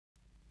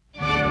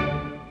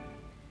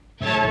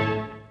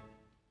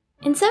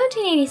In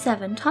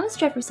 1787, Thomas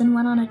Jefferson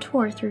went on a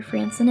tour through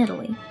France and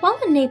Italy. While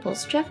in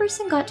Naples,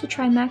 Jefferson got to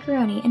try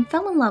macaroni and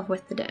fell in love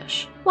with the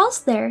dish.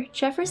 Whilst there,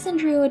 Jefferson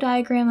drew a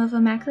diagram of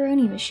a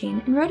macaroni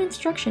machine and wrote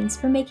instructions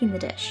for making the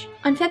dish.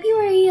 On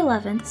February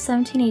 11,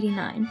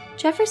 1789,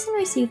 Jefferson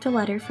received a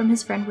letter from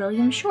his friend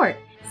William Short,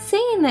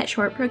 saying that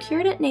Short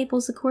procured at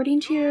Naples according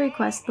to your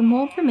request the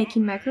mold for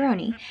making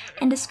macaroni,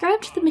 and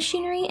described the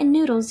machinery and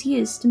noodles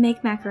used to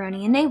make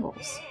macaroni in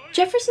Naples.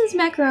 Jefferson's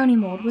macaroni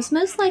mold was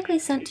most likely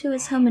sent to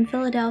his home in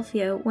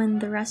Philadelphia when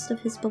the rest of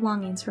his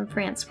belongings from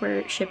France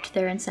were shipped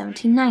there in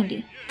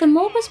 1790. The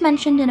mold was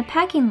mentioned in a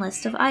packing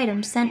list of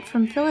items sent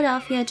from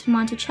Philadelphia to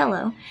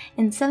Monticello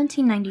in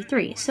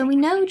 1793, so we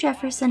know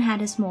Jefferson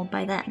had his mold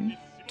by then.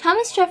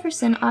 Thomas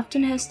Jefferson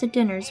often hosted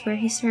dinners where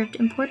he served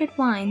imported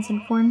wines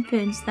and foreign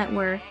foods that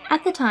were,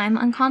 at the time,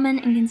 uncommon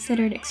and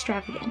considered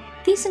extravagant.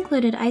 These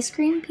included ice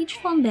cream, peach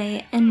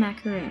flambe, and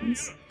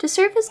macaroons. To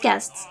serve his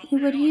guests, he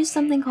would use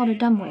something called a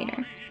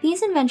dumbwaiter.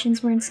 These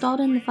inventions were installed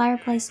in the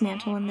fireplace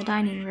mantel in the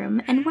dining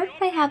room and worked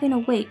by having a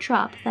weight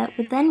drop that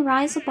would then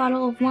rise a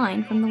bottle of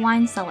wine from the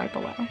wine cellar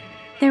below.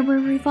 There were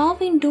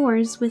revolving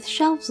doors with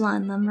shelves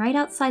on them right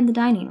outside the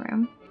dining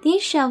room.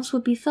 These shelves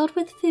would be filled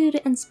with food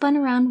and spun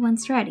around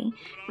once ready,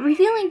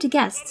 revealing to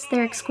guests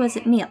their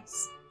exquisite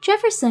meals.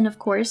 Jefferson, of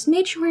course,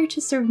 made sure to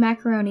serve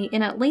macaroni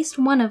in at least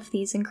one of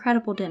these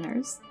incredible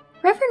dinners.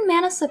 Reverend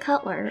Manasseh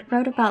Cutler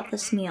wrote about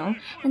this meal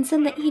and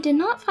said that he did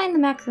not find the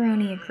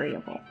macaroni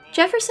agreeable.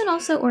 Jefferson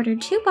also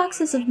ordered 2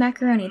 boxes of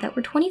macaroni that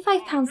were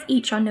 25 pounds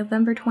each on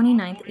November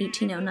 29,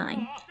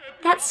 1809.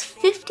 That's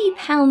 50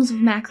 pounds of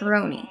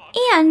macaroni.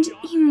 And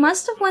he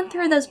must have went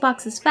through those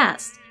boxes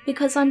fast,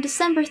 because on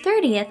December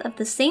 30th of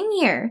the same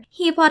year,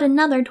 he bought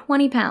another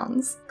 20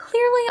 pounds.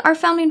 Clearly, our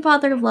founding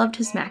father loved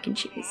his mac and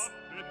cheese.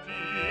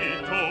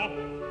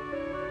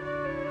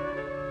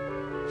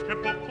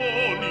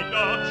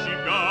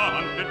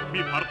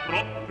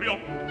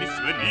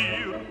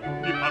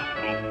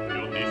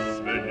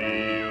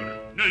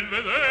 Nel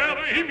vedere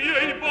I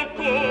miei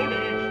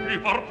bocconi, mi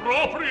par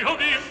proprio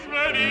di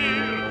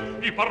svenir,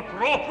 mi par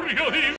proprio di